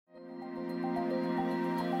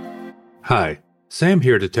Hi, Sam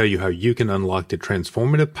here to tell you how you can unlock the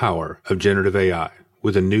transformative power of generative AI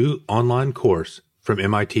with a new online course from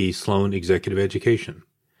MIT Sloan Executive Education.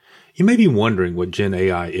 You may be wondering what Gen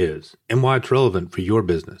AI is and why it's relevant for your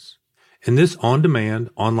business. In this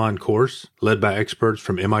on-demand online course, led by experts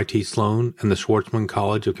from MIT Sloan and the Schwarzman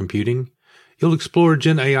College of Computing, you'll explore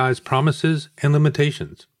Gen AI's promises and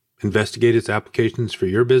limitations, investigate its applications for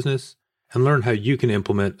your business, and learn how you can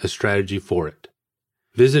implement a strategy for it.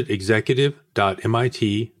 Visit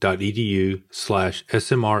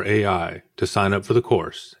executive.mit.edu/SMRAI to sign up for the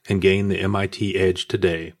course and gain the MIT edge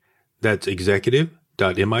today. That's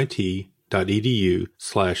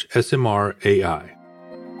executive.mit.edu/SMRAI.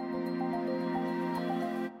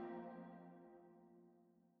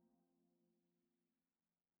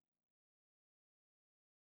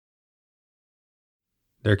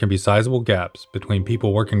 There can be sizable gaps between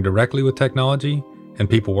people working directly with technology and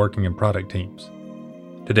people working in product teams.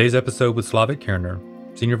 Today's episode with Slavik Kerner,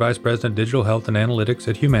 Senior Vice President Digital Health and Analytics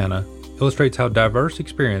at Humana, illustrates how diverse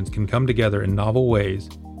experience can come together in novel ways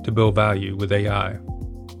to build value with AI.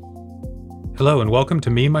 Hello and welcome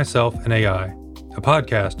to Me, Myself, and AI, a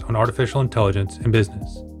podcast on artificial intelligence and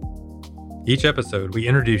business. Each episode, we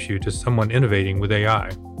introduce you to someone innovating with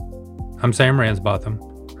AI. I'm Sam Ransbotham,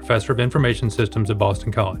 Professor of Information Systems at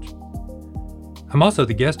Boston College. I'm also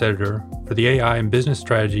the guest editor for the AI and Business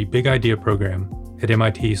Strategy Big Idea program at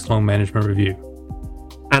MIT Sloan Management Review.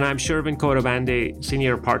 And I'm Shervin Kodabande,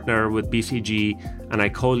 Senior Partner with BCG, and I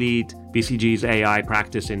co-lead BCG's AI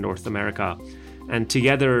practice in North America. And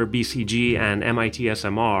together, BCG and MIT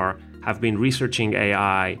SMR have been researching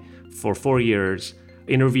AI for 4 years,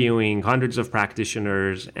 interviewing hundreds of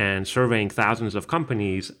practitioners and surveying thousands of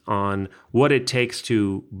companies on what it takes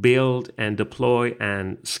to build and deploy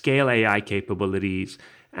and scale AI capabilities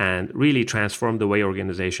and really transform the way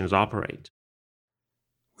organizations operate.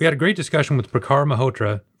 We had a great discussion with Prakhar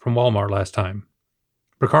Malhotra from Walmart last time.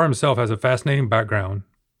 Prakhar himself has a fascinating background,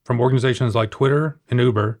 from organizations like Twitter and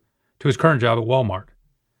Uber to his current job at Walmart.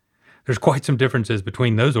 There's quite some differences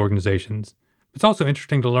between those organizations. It's also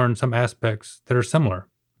interesting to learn some aspects that are similar.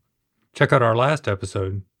 Check out our last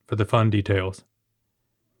episode for the fun details.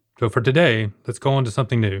 So for today, let's go on to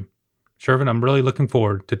something new. Shervin, I'm really looking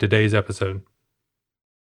forward to today's episode.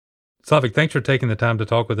 Slavik, thanks for taking the time to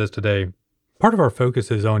talk with us today. Part of our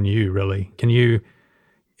focus is on you, really. Can you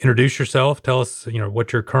introduce yourself? Tell us,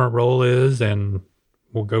 what your current role is, and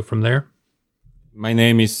we'll go from there. My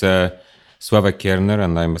name is Slavik Kerner,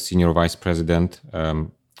 and I'm a Senior Vice President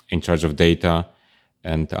in charge of data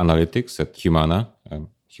and analytics at Humana.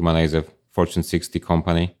 Humana is a Fortune 60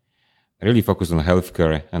 company, really focused on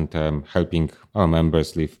healthcare and helping our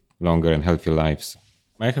members live longer and healthy lives.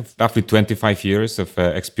 I have roughly 25 years of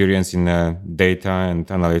experience in data and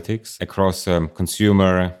analytics across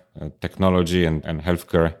consumer, technology, and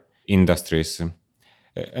healthcare industries.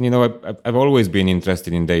 I've always been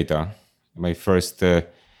interested in data. My first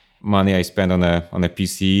money I spent on a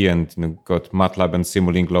PC and got MATLAB and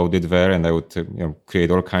Simulink loaded there, and I would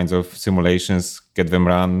create all kinds of simulations, get them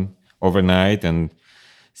run overnight, and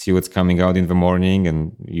see what's coming out in the morning,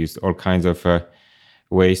 and use all kinds of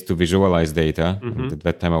ways to visualize data. Mm-hmm. At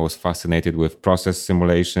that time, I was fascinated with process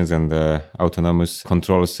simulations and autonomous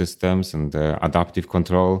control systems and adaptive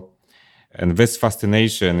control. And this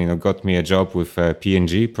fascination, got me a job with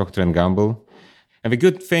P&G, Procter & Gamble. And the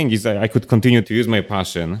good thing is I could continue to use my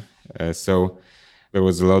passion. So there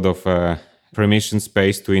was a lot of permission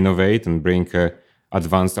space to innovate and bring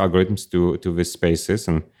advanced algorithms to these spaces.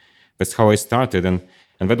 And that's how I started. And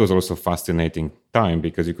that was also a fascinating time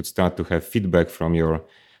because you could start to have feedback from your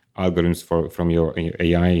algorithms from your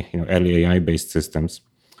AI, early AI-based systems.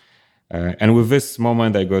 And with this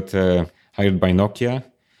moment, I got hired by Nokia.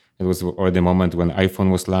 It was already the moment when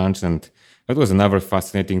iPhone was launched, and that was another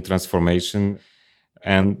fascinating transformation.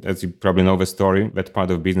 And as you probably know the story, that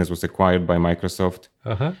part of business was acquired by Microsoft.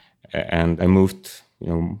 Uh-huh. And I moved,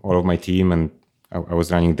 all of my team, and I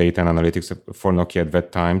was running data and analytics for Nokia at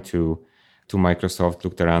that time to Microsoft,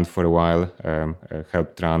 looked around for a while,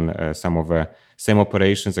 helped run some of the same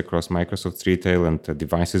operations across Microsoft's retail and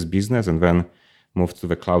devices business, and then moved to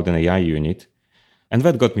the cloud and AI unit. And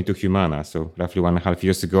that got me to Humana. So roughly 1.5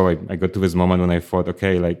 years ago, I got to this moment when I thought,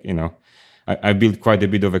 okay, I built quite a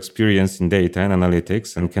bit of experience in data and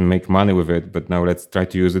analytics and can make money with it, but now let's try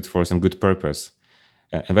to use it for some good purpose.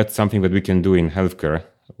 And that's something that we can do in healthcare,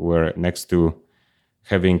 where next to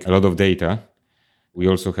having a lot of data, we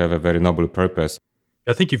also have a very noble purpose.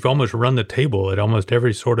 I think you've almost run the table at almost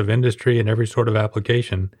every sort of industry and every sort of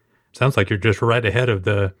application. Sounds like you're just right ahead of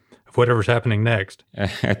whatever's happening next.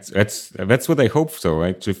 That's what I hope so.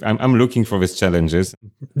 Actually, I'm looking for these challenges.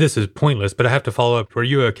 This is pointless, but I have to follow up. Were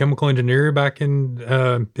you a chemical engineer back in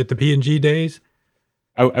at the P&G days?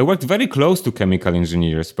 I worked very close to chemical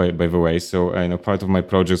engineers, by the way. So part of my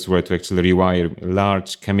projects were to actually rewire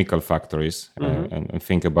large chemical factories and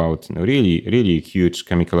think about really, really huge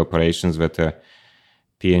chemical operations that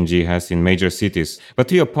P&G has in major cities. But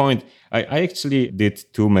to your point, I actually did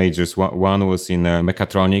two majors. One was in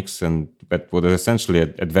mechatronics, and that was essentially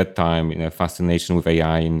at that time a fascination with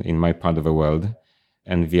AI in my part of the world.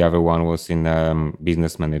 And the other one was in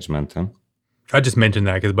business management. I just mentioned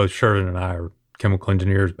that because both Shervin and I are chemical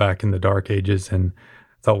engineers back in the dark ages and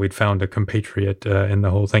thought we'd found a compatriot in the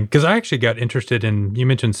whole thing. Because I actually got interested in, you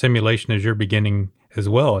mentioned simulation as your beginning as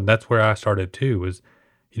well. And that's where I started too, was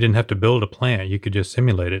you didn't have to build a plant. You could just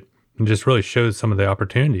simulate it and just really shows some of the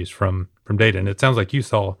opportunities from data. And it sounds like you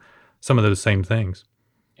saw some of those same things.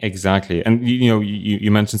 Exactly. And you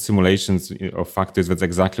mentioned simulations of factories. That's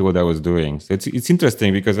exactly what I was doing. So it's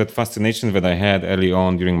interesting because that fascination that I had early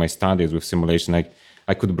on during my studies with simulation,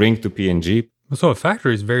 I could bring to P&G. So a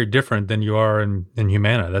factory is very different than you are in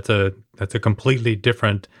Humana. That's a completely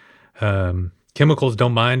different. Chemicals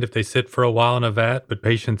don't mind if they sit for a while in a vat, but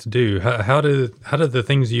patients do. How do the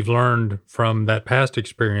things you've learned from that past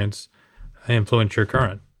experience influence your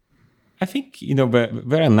current? I think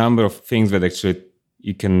there are a number of things that actually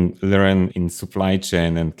you can learn in supply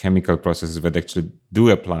chain and chemical processes that actually do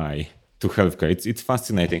apply to healthcare. It's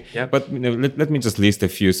fascinating. Yep. But let me just list a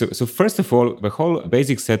few. So first of all, the whole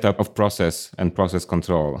basic setup of process and process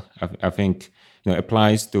control, I think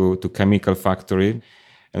applies to chemical factory.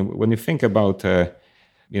 And when you think about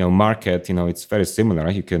market, it's very similar.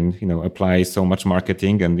 Right? You can apply so much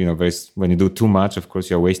marketing, and when you do too much, of course,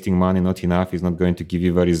 you're wasting money. Not enough is not going to give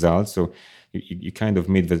you the results. So you kind of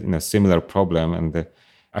meet the similar problem. And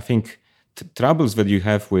I think troubles that you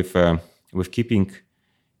have with keeping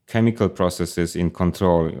chemical processes in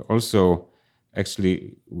control also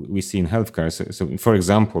actually we see in healthcare. So for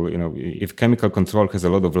example, if chemical control has a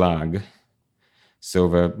lot of lag, so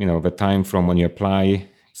the time from when you apply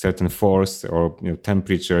certain force or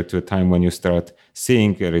temperature to a time when you start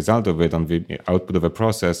seeing a result of it on the output of a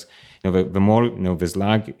process, the more this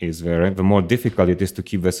lag is there, the more difficult it is to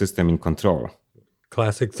keep the system in control.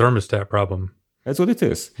 Classic thermostat problem. That's what it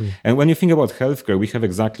is. And when you think about healthcare, we have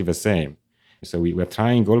exactly the same. So we were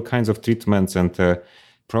trying all kinds of treatments and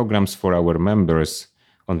programs for our members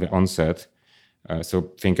on the onset.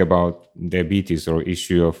 So think about diabetes or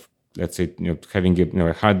issue of, let's say, having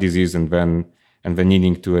a heart disease and then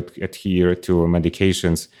needing to adhere to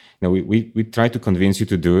medications. We try to convince you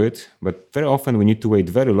to do it, but very often we need to wait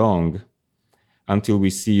very long until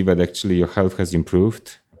we see that actually your health has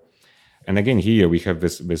improved. And again, here we have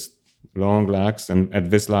this long lags, and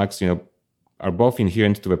at this lags, are both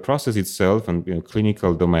inherent to the process itself and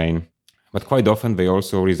clinical domain, but quite often they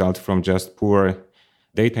also result from just poor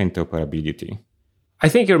data interoperability. I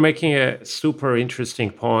think you're making a super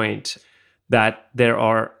interesting point that there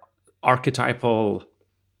are archetypal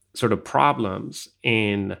sort of problems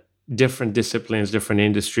in different disciplines, different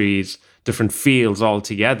industries, different fields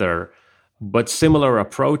altogether, but similar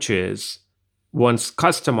approaches, once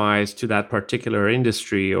customized to that particular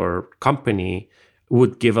industry or company,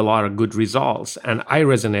 would give a lot of good results. And I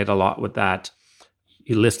resonate a lot with that.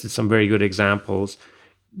 You listed some very good examples.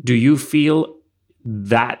 Do you feel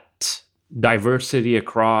that diversity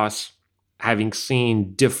across having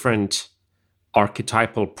seen different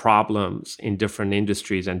archetypal problems in different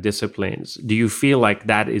industries and disciplines, do you feel like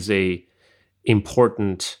that is a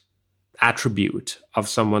important attribute of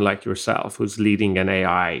someone like yourself who's leading an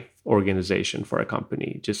AI organization for a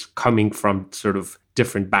company, just coming from sort of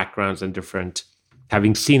different backgrounds and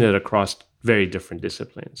having seen it across very different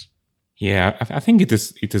disciplines? Yeah, I think it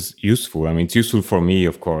is useful. I mean, it's useful for me,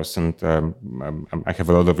 of course, and I have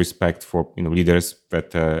a lot of respect for leaders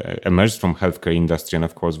that emerged from healthcare industry, and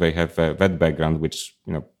of course they have that background, which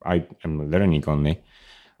I am learning only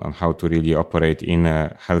on how to really operate in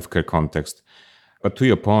a healthcare context. But to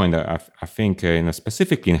your point, I think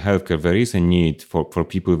specifically in healthcare there is a need for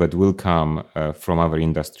people that will come from other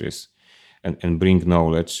industries and bring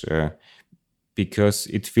knowledge because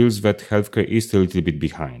it feels that healthcare is a little bit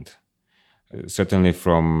behind. Certainly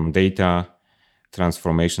from data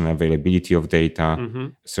transformation, availability of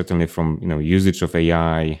data, certainly from usage of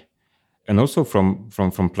AI, and also from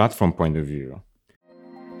platform point of view.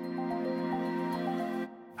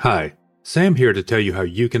 Hi, Sam here to tell you how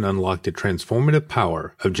you can unlock the transformative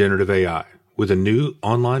power of generative AI with a new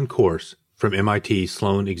online course from MIT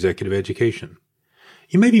Sloan Executive Education.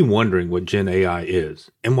 You may be wondering what Gen AI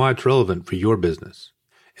is and why it's relevant for your business.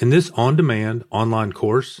 In this on-demand online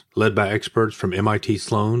course, led by experts from MIT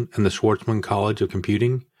Sloan and the Schwarzman College of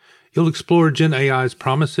Computing, you'll explore Gen AI's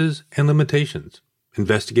promises and limitations,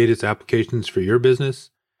 investigate its applications for your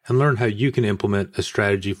business, and learn how you can implement a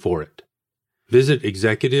strategy for it. Visit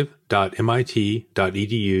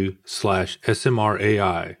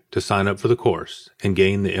executive.mit.edu/SMRAI to sign up for the course and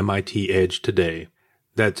gain the MIT Edge today.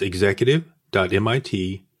 That's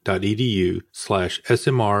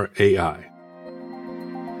executive.mit.edu/SMRAI.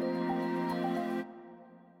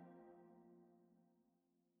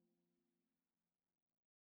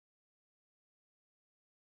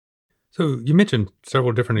 So you mentioned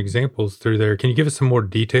several different examples through there. Can you give us some more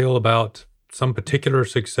detail about some particular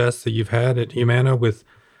success that you've had at Humana with,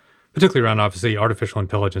 particularly around obviously artificial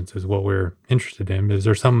intelligence is what we're interested in. Is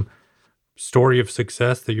there some story of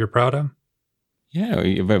success that you're proud of? Yeah,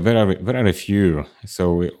 there are a few.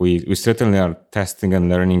 So we certainly are testing and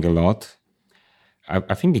learning a lot.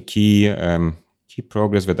 I think the key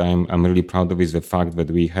progress that I'm really proud of is the fact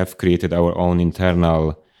that we have created our own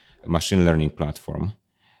internal machine learning platform,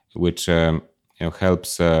 which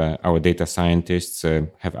helps our data scientists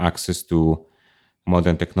have access to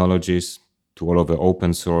modern technologies, to all of the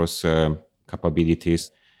open source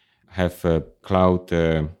capabilities, have cloud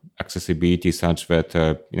accessibility such that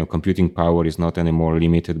computing power is not anymore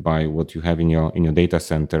limited by what you have in your data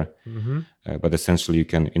center, but essentially you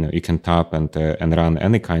can tap and run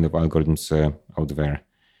any kind of algorithms out there.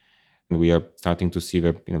 And we are starting to see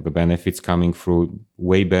the benefits coming through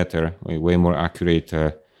way better, way more accurate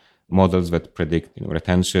models that predict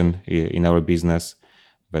retention in our business,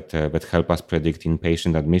 that help us predict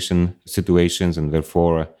inpatient admission situations and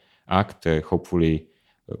therefore act hopefully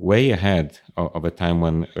way ahead of a time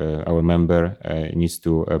when our member needs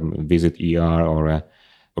to visit ER or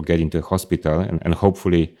get into a hospital, and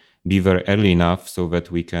hopefully be there early enough so that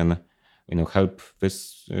we can help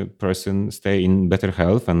this person stay in better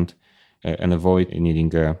health and avoid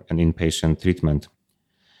needing an inpatient treatment.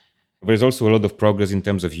 There's also a lot of progress in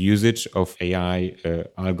terms of usage of AI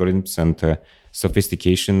algorithms and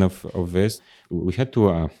sophistication of this. We had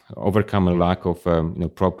to overcome a lack of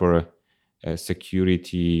proper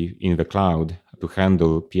security in the cloud to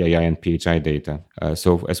handle PII and PHI data.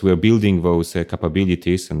 So as we're building those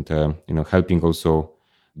capabilities and helping also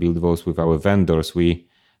build those with our vendors, we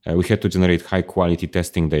had to generate high quality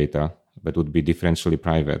testing data that would be differentially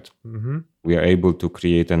private. We are able to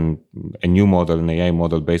create a new model, an AI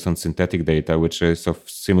model based on synthetic data, which is of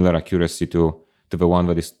similar accuracy to the one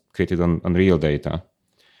that is created on real data.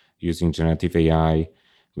 Using generative AI,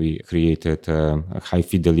 we created high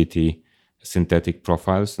fidelity synthetic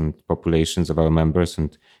profiles and populations of our members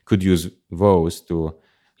and could use those to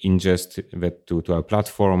ingest that to our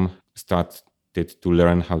platform, started to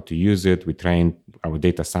learn how to use it. We trained our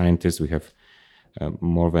data scientists. We have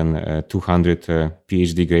more than 200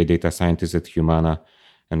 PhD grade data scientists at Humana,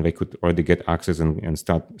 and they could already get access and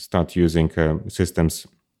start using systems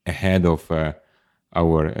ahead of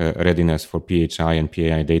our readiness for PHI and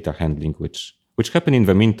PAI data handling, which happened in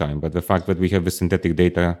the meantime. But the fact that we have the synthetic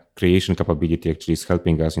data creation capability actually is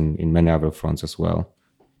helping us in many other fronts as well.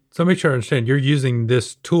 So make sure I understand, you're using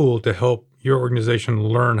this tool to help your organization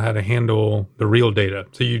learn how to handle the real data.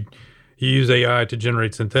 So you use AI to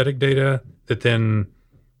generate synthetic data that then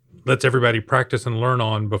lets everybody practice and learn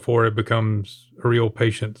on before it becomes a real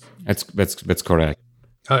patient. That's correct.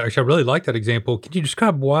 Actually, I really like that example. Can you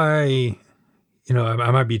describe why,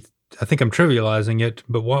 I think I'm trivializing it,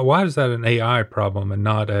 but why is that an AI problem and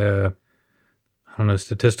not a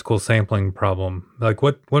statistical sampling problem? Like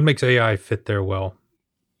what makes AI fit there well?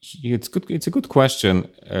 It's good. It's a good question.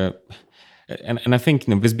 And I think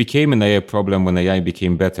this became an AI problem when AI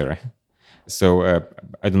became better. So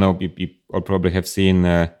I don't know, you all probably have seen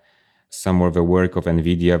some of the work of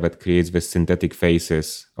NVIDIA that creates the synthetic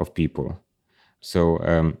faces of people.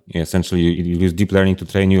 So essentially you use deep learning to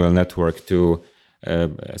train neural network to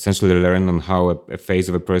essentially learn on how a face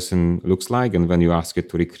of a person looks like, and when you ask it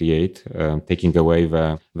to recreate, taking away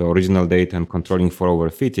the original data and controlling for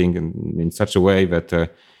overfitting in such a way that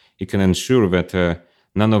you can ensure that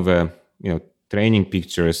none of the training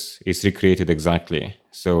pictures is recreated exactly.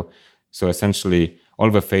 So essentially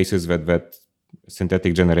all the faces that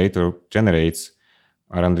synthetic generator generates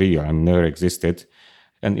are unreal and never existed.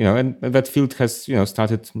 And and that field has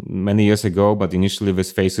started many years ago, but initially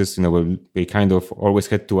these faces they kind of always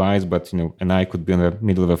had two eyes, but an eye could be in the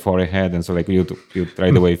middle of the forehead, and so you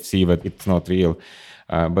right away see that it's not real.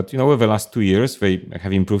 But over the last 2 years they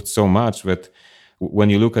have improved so much that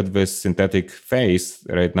when you look at this synthetic face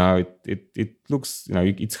right now, it looks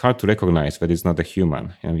it's hard to recognize that it's not a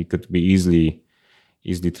human, and it could be easily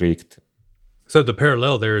tricked. So the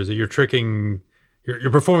parallel there is that you're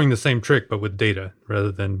performing the same trick, but with data rather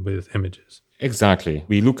than with images. Exactly.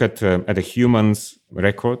 We look at a human's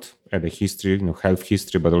record, at the history, health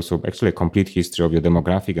history, but also actually a complete history of your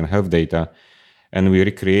demographic and health data, and we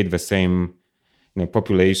recreate the same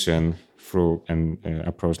population through an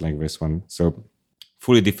approach like this one. So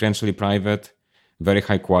fully differentially private, very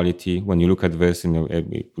high quality. When you look at this,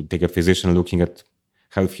 you take a physician looking at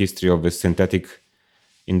health history of a synthetic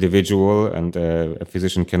individual, and a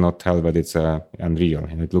physician cannot tell that it's unreal,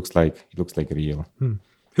 and it looks like real.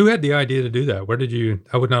 Who had the idea to do that?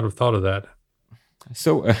 I would not have thought of that.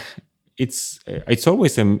 So it's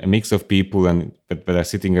always a mix of people that are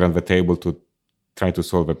sitting around the table to try to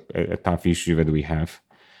solve a tough issue that we have.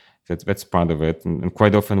 That's part of it, and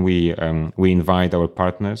quite often we invite our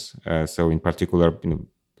partners. So in particular,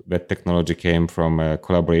 that technology came from a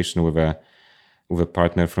collaboration with a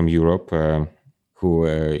partner from Europe, who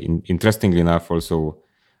interestingly enough also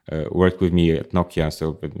worked with me at Nokia.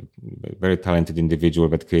 So a very talented individual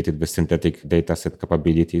that created the synthetic data set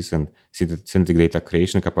capabilities and synthetic data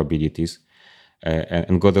creation capabilities,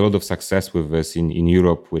 and got a lot of success with this in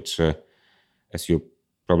Europe, which, as you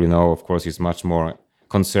probably know, of course, is much more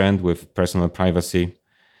concerned with personal privacy.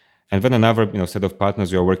 And then another set of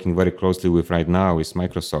partners we are working very closely with right now is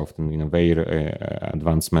Microsoft, and their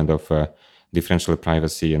advancement of differential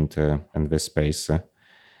privacy and this space.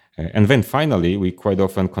 And then finally, we quite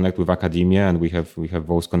often connect with academia, and we have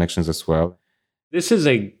those connections as well. This is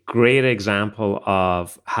a great example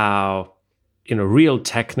of how, real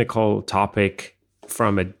technical topic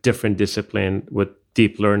from a different discipline with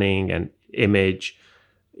deep learning and image,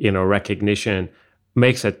 recognition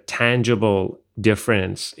makes a tangible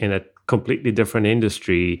difference in a completely different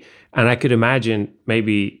industry. And I could imagine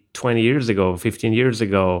maybe 20 years ago, 15 years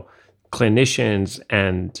ago, clinicians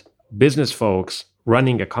and business folks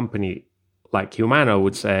running a company like Humana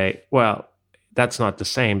would say, well, that's not the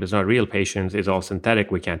same. There's not real patients. It's all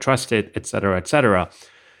synthetic. We can't trust it, et cetera, et cetera.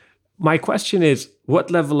 My question is,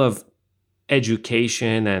 what level of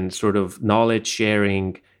education and sort of knowledge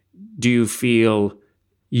sharing do you feel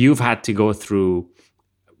you've had to go through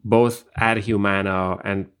both at Humana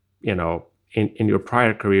and, in your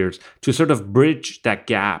prior careers to sort of bridge that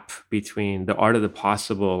gap between the art of the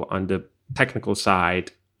possible on the technical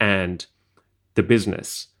side and the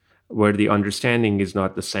business, where the understanding is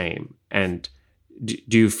not the same? And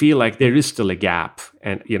do you feel like there is still a gap?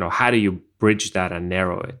 And, how do you bridge that and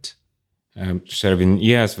narrow it? Shervin,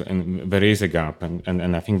 yes, and there is a gap.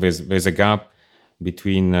 And I think there's a gap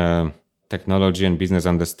between technology and business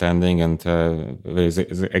understanding, and there's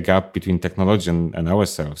a gap between technology and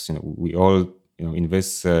ourselves. We all, in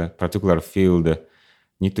this particular field,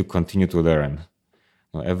 need to continue to learn.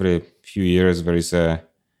 Every few years, there is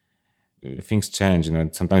things change,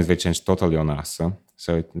 sometimes they change totally on us.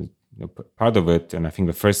 So part of it, and I think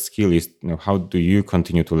the first skill is, how do you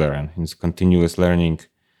continue to learn? It's continuous learning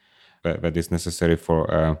that is necessary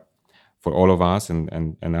for all of us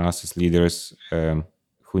and us as leaders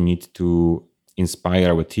who need to inspire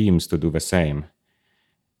our teams to do the same.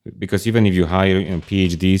 Because even if you hire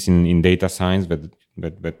PhDs in data science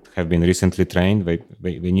that have been recently trained,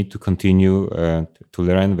 they need to continue to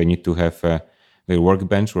learn. They need to have their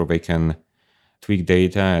workbench where they can tweak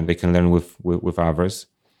data and they can learn with others.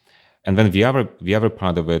 And then the other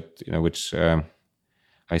part of it, which I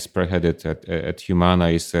spearheaded at Humana,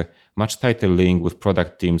 is a much tighter link with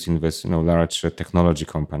product teams in this large technology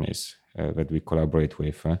companies that we collaborate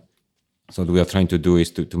with. So what we are trying to do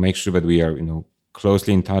is to make sure that we are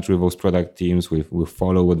closely in touch with those product teams. We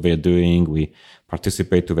follow what they're doing. We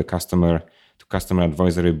participate to customer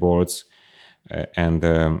advisory boards,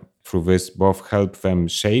 and through this both help them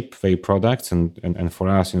shape their products and for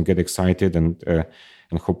us get excited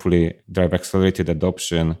and hopefully drive accelerated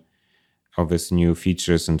adoption of these new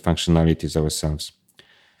features and functionalities ourselves.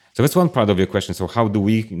 So that's one part of your question. So how do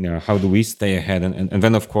we stay ahead? And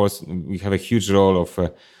then of course we have a huge role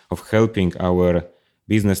of helping our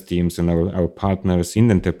business teams and our partners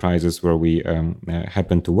in enterprises where we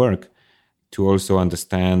happen to work to also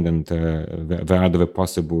understand and the art of the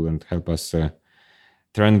possible and help us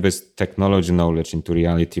turn this technology knowledge into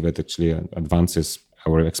reality that actually advances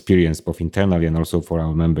our experience both internally and also for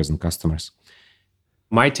our members and customers.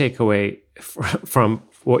 My takeaway from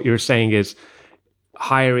what you're saying is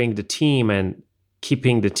hiring the team and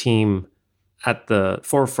keeping the team at the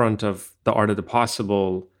forefront of the art of the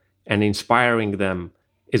possible and inspiring them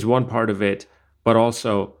is one part of it, but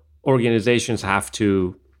also organizations have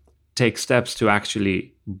to take steps to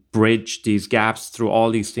actually bridge these gaps through all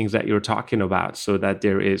these things that you're talking about so that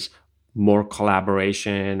there is more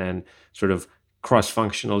collaboration and sort of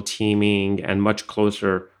cross-functional teaming and much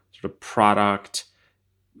closer sort of product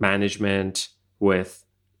management with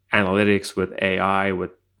analytics, with AI,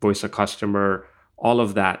 with voice of customer, all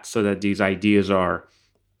of that, so that these ideas are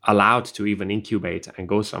allowed to even incubate and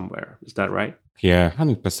go somewhere. Is that right? Yeah,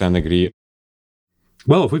 100% agree.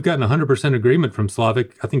 Well, if we've gotten 100% agreement from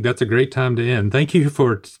Slavik, I think that's a great time to end. Thank you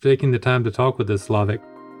for taking the time to talk with us, Slavik.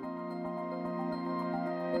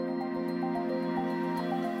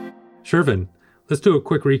 Shervin, let's do a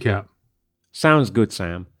quick recap. Sounds good,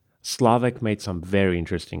 Sam. Slavik made some very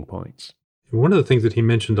interesting points. One of the things that he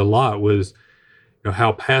mentioned a lot was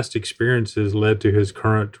how past experiences led to his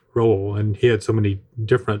current role. And he had so many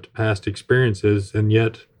different past experiences, and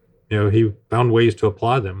yet, he found ways to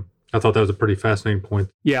apply them. I thought that was a pretty fascinating point.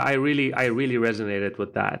 Yeah, I really resonated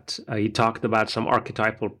with that. He talked about some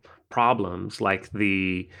archetypal problems like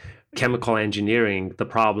the chemical engineering, the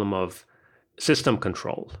problem of system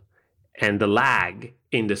control and the lag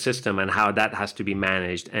in the system and how that has to be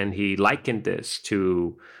managed. And he likened this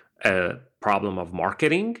to a problem of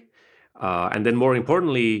marketing. And then more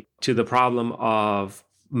importantly, to the problem of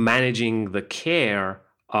managing the care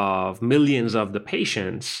of millions of the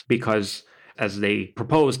patients, because as they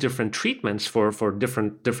propose different treatments for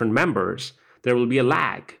different members, there will be a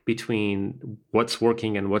lag between what's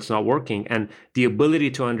working and what's not working. And the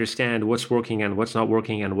ability to understand what's working and what's not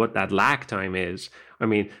working and what that lag time is,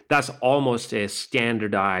 that's almost a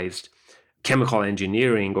standardized chemical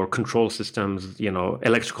engineering or control systems,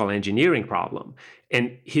 electrical engineering problem.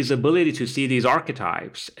 And his ability to see these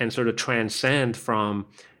archetypes and sort of transcend from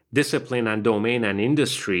discipline and domain and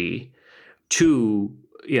industry to,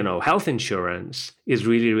 health insurance is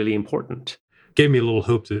really, really important. Gave me a little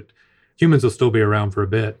hope that humans will still be around for a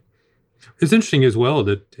bit. It's interesting as well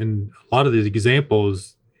that in a lot of these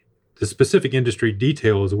examples, the specific industry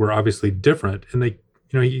details were obviously different, and they,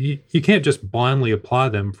 you can't just blindly apply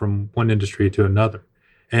them from one industry to another.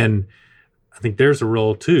 And I think there's a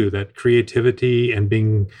role too, that creativity and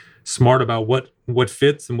being smart about what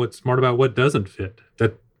fits and what's smart about what doesn't fit.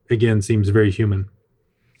 That again seems very human.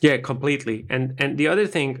 Yeah, completely. And the other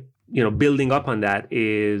thing, building up on that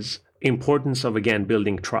is importance of, again,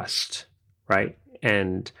 building trust, right?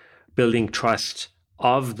 And building trust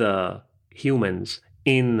of the humans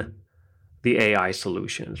in the AI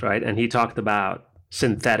solutions, right? And he talked about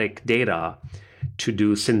synthetic data to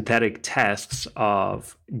do synthetic tests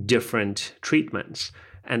of different treatments.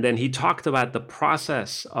 And then he talked about the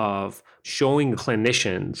process of showing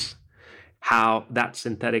clinicians how that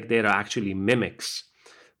synthetic data actually mimics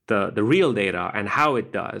the real data and how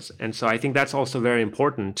it does. And so I think that's also very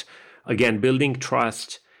important. Again, building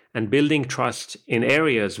trust in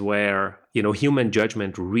areas where, human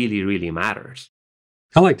judgment really, really matters.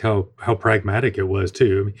 I liked how pragmatic it was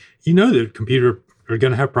too. The computer are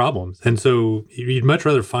going to have problems. And so you'd much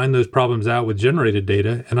rather find those problems out with generated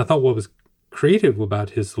data. And I thought what was creative about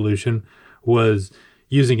his solution was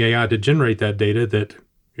using AI to generate that data that,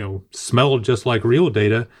 smelled just like real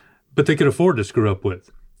data, but they could afford to screw up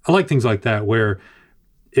with. I like things like that where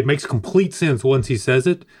it makes complete sense once he says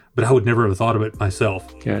it, but I would never have thought of it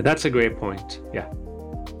myself. Yeah, that's a great point. Yeah.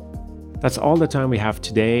 That's all the time we have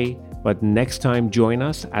today, but next time join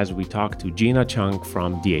us as we talk to Gina Chung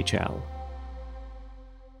from DHL.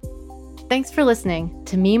 Thanks for listening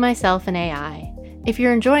to Me, Myself, and AI. If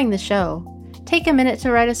you're enjoying the show, take a minute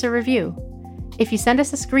to write us a review. If you send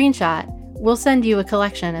us a screenshot, we'll send you a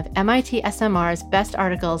collection of MIT SMR's best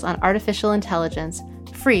articles on artificial intelligence,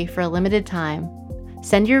 free for a limited time.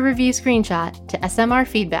 Send your review screenshot to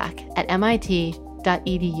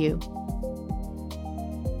smrfeedback@mit.edu.